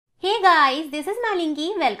guys, this is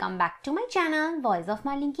Malinki. Welcome back to my channel, Voice of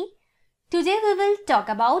Malinki. Today we will talk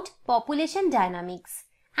about population dynamics.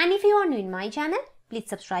 And if you are new in my channel, please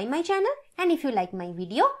subscribe my channel. And if you like my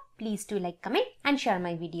video, please do like, comment and share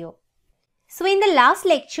my video. So in the last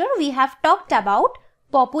lecture, we have talked about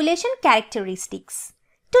population characteristics.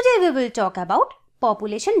 Today we will talk about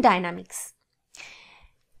population dynamics.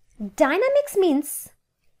 Dynamics means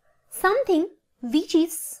something which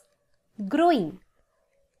is growing.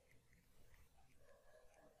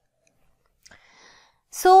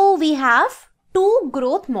 So we have two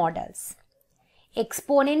growth models,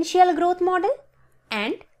 exponential growth model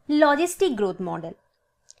and logistic growth model.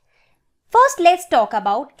 First, let's talk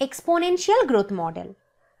about exponential growth model.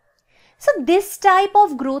 So this type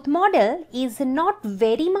of growth model is not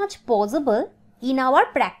very much possible in our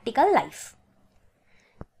practical life.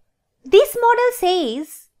 This model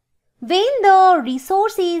says when the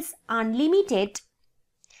resource is unlimited,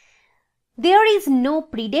 there is no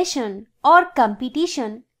predation or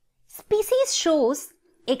competition, species shows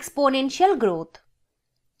exponential growth.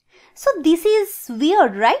 So this is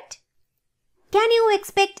weird, right? Can you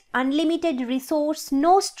expect unlimited resource,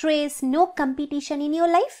 no stress, no competition in your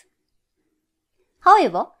life?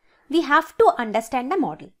 However, we have to understand the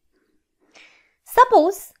model.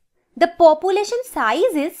 Suppose the population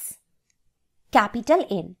size is capital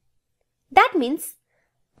N. That means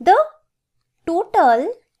the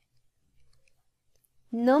total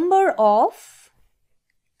number of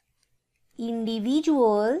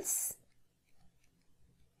individuals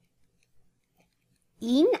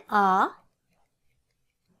in a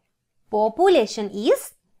population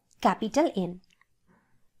is capital N.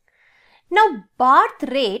 Now birth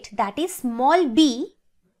rate, that is small b,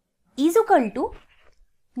 is equal to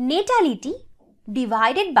natality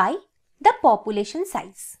divided by the population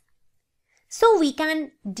size. So we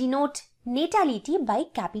can denote natality by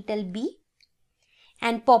capital B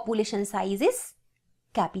and population size is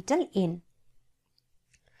capital N.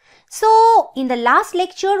 So in the last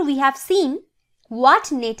lecture we have seen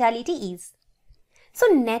what natality is. So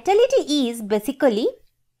natality is basically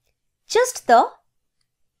just the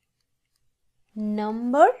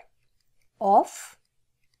number of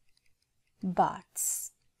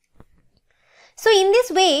births. So in this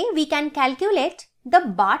way we can calculate the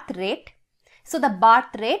birth rate. So the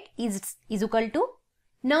birth rate is equal to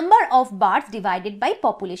number of births divided by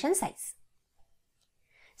population size.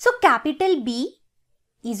 So capital B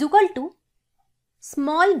is equal to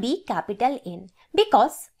small b capital N,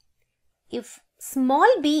 because if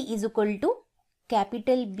small b is equal to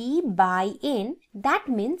capital B by N, that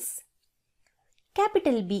means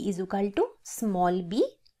capital B is equal to small b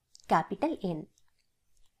capital N.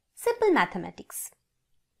 Simple mathematics.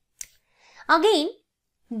 Again,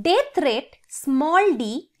 death rate small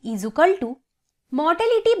d is equal to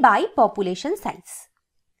mortality by population size.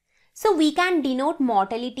 So we can denote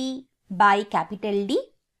mortality by capital D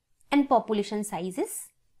and population size is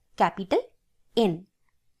capital N.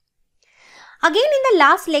 Again in the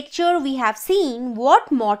last lecture we have seen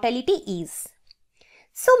what mortality is.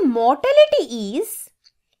 So mortality is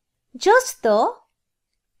just the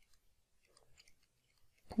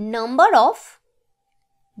number of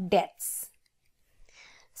deaths.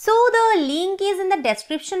 So the link is in the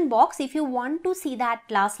description box. If you want to see that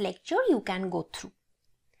last lecture, you can go through.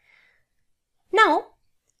 Now,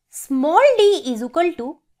 small d is equal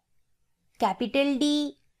to capital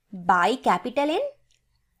D by capital N.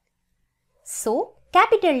 So,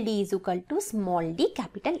 capital D is equal to small d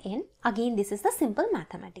capital N. Again, this is the simple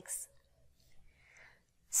mathematics.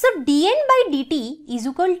 So, dn by dt is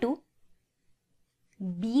equal to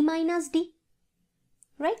b minus d,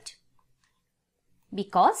 right?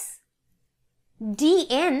 Because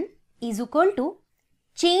dn is equal to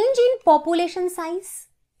change in population size.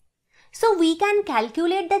 So we can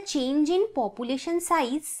calculate the change in population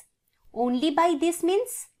size only by this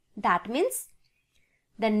means. That means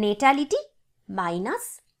the natality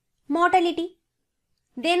minus mortality.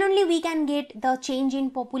 Then only we can get the change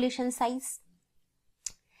in population size.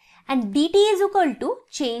 And dt is equal to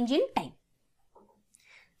change in time.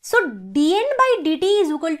 So dn by dt is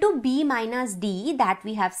equal to b minus d, that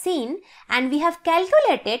we have seen, and we have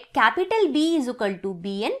calculated capital B is equal to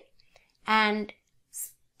bn and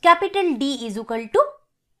capital D is equal to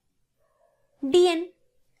dn.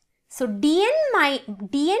 So dn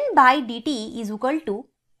by dt is equal to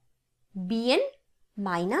bn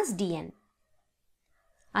minus dn.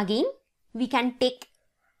 Again we can take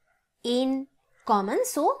n common,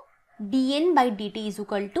 so dn by dt is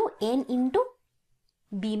equal to n into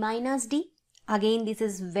b minus d. Again, this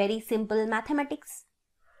is very simple mathematics.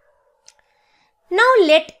 Now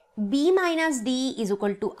let B minus D is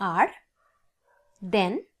equal to R,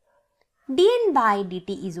 then dN by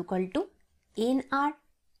dt is equal to NR.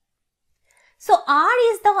 So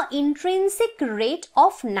R is the intrinsic rate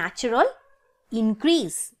of natural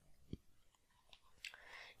increase.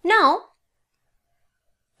 Now,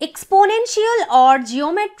 exponential or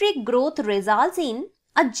geometric growth results in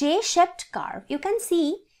a J-shaped curve. You can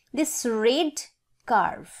see this red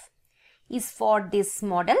curve is for this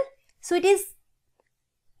model. So it is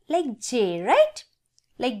like J, right?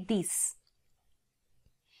 Like this.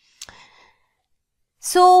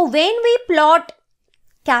 So when we plot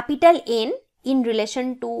capital N in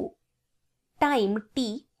relation to time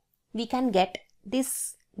t, we can get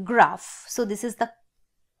this graph. So this is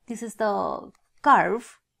the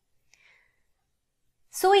curve.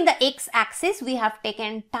 So in the x-axis we have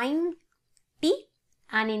taken time t,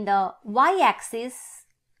 and in the y-axis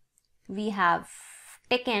we have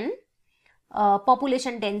taken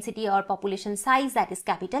population density or population size, that is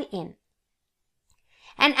capital N.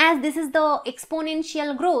 And as this is the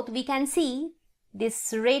exponential growth, we can see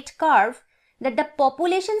this red curve that the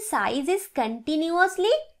population size is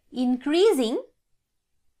continuously increasing,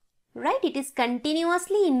 right? It is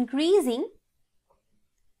continuously increasing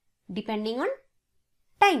depending on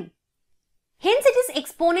time. Hence it is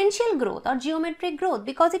exponential growth or geometric growth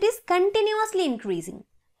because it is continuously increasing.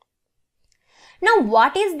 Now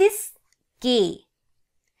what is this K?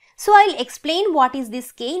 So I'll explain what is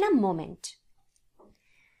this K in a moment.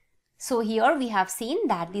 So here we have seen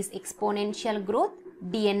that this exponential growth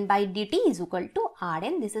dN by dt is equal to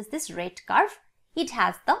Rn. This is this red curve. It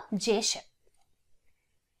has the J shape.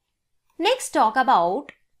 Next, talk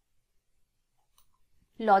about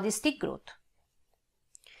logistic growth.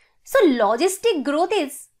 So logistic growth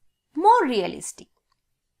is more realistic.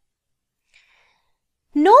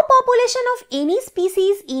 No population of any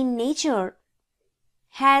species in nature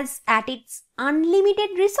has at its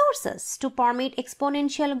unlimited resources to permit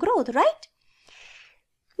exponential growth, right?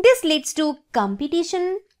 This leads to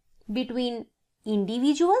competition between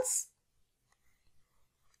individuals,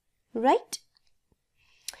 right?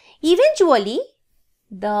 Eventually,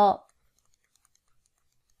 the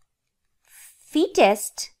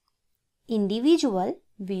fittest individual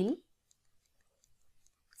will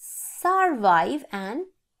survive and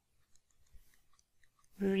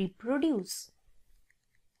reproduce.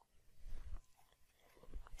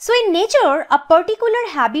 So in nature, a particular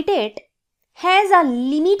habitat has a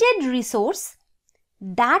limited resource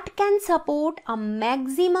that can support a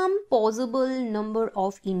maximum possible number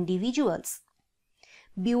of individuals,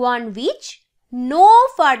 beyond which no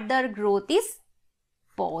further growth is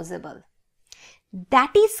possible.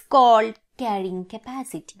 That is called carrying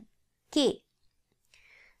capacity, K.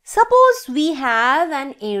 Suppose we have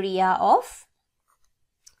an area of,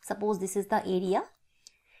 suppose this is the area.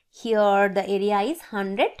 Here the area is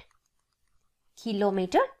 100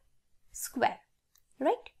 kilometer square,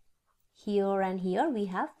 right? Here and here we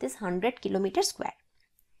have this 100 kilometer square.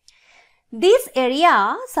 This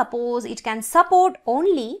area, suppose it can support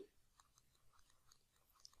only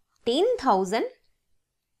 10,000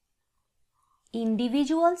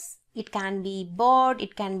 individuals. It can be bird,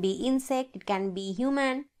 it can be insect, it can be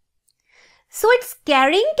human. So its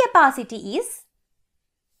carrying capacity is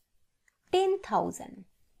 10,000.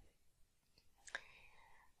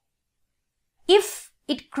 If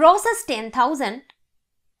it crosses 10,000,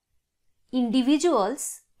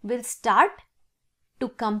 individuals will start to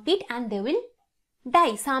compete and they will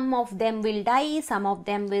die. Some of them will die, some of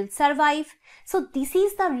them will survive. So this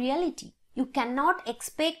is the reality. You cannot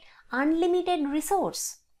expect unlimited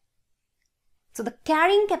resource. So the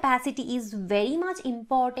carrying capacity is very much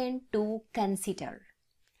important to consider.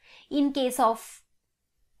 In case of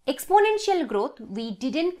exponential growth, we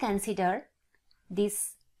didn't consider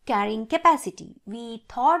this carrying capacity. We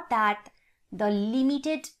thought that the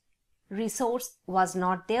limited resource was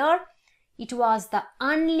not there. It was the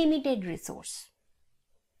unlimited resource.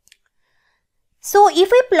 So if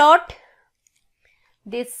we plot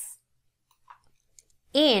this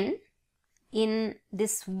N in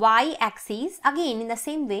this y-axis, again in the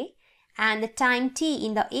same way, and the time t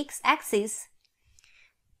in the x-axis,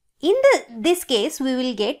 in this case we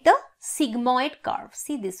will get the sigmoid curve.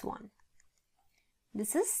 See this one.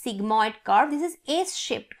 This is sigmoid curve. This is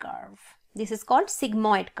S-shaped curve. This is called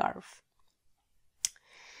sigmoid curve.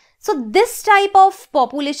 So this type of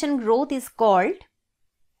population growth is called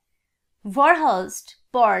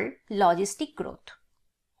Verhulst-Pearl logistic growth.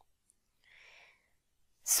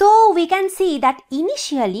 So we can see that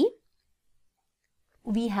initially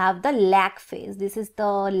we have the lag phase. This is the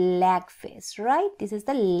lag phase, right? This is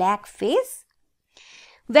the lag phase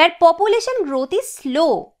where population growth is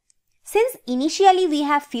slow since initially we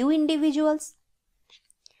have few individuals,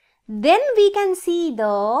 then we can see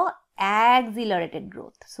the accelerated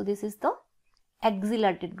growth. So this is the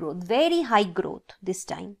accelerated growth, very high growth this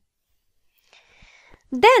time.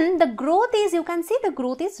 Then the growth is, you can see the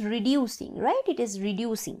growth is reducing, right? It is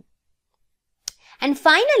reducing. And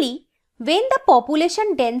finally, when the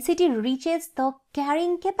population density reaches the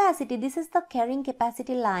carrying capacity, this is the carrying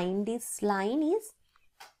capacity line. This line is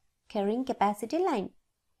carrying capacity line.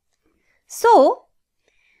 So,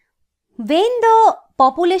 when the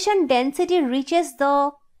population density reaches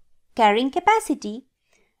the carrying capacity,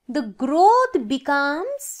 the growth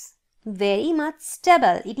becomes very much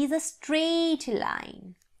stable. It is a straight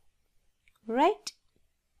line, right?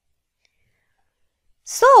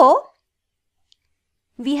 So,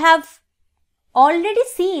 we have already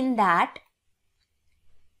seen that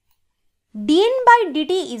dn by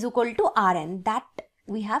dt is equal to Rn. That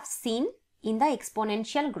we have seen in the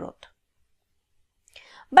exponential growth.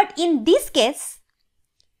 But in this case,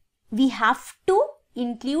 we have to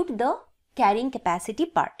include the carrying capacity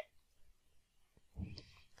part.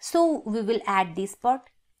 So, we will add this part,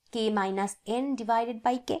 k minus n divided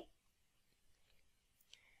by k.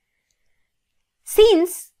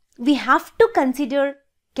 Since we have to consider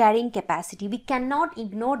carrying capacity, we cannot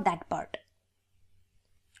ignore that part.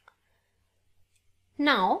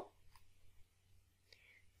 Now,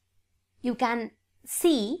 you can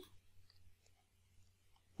see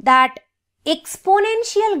that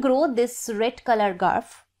exponential growth, this red color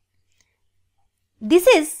graph, this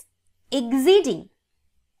is exceeding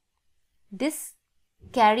this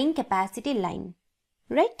carrying capacity line,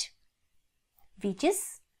 right? Which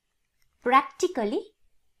is practically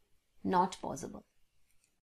not possible.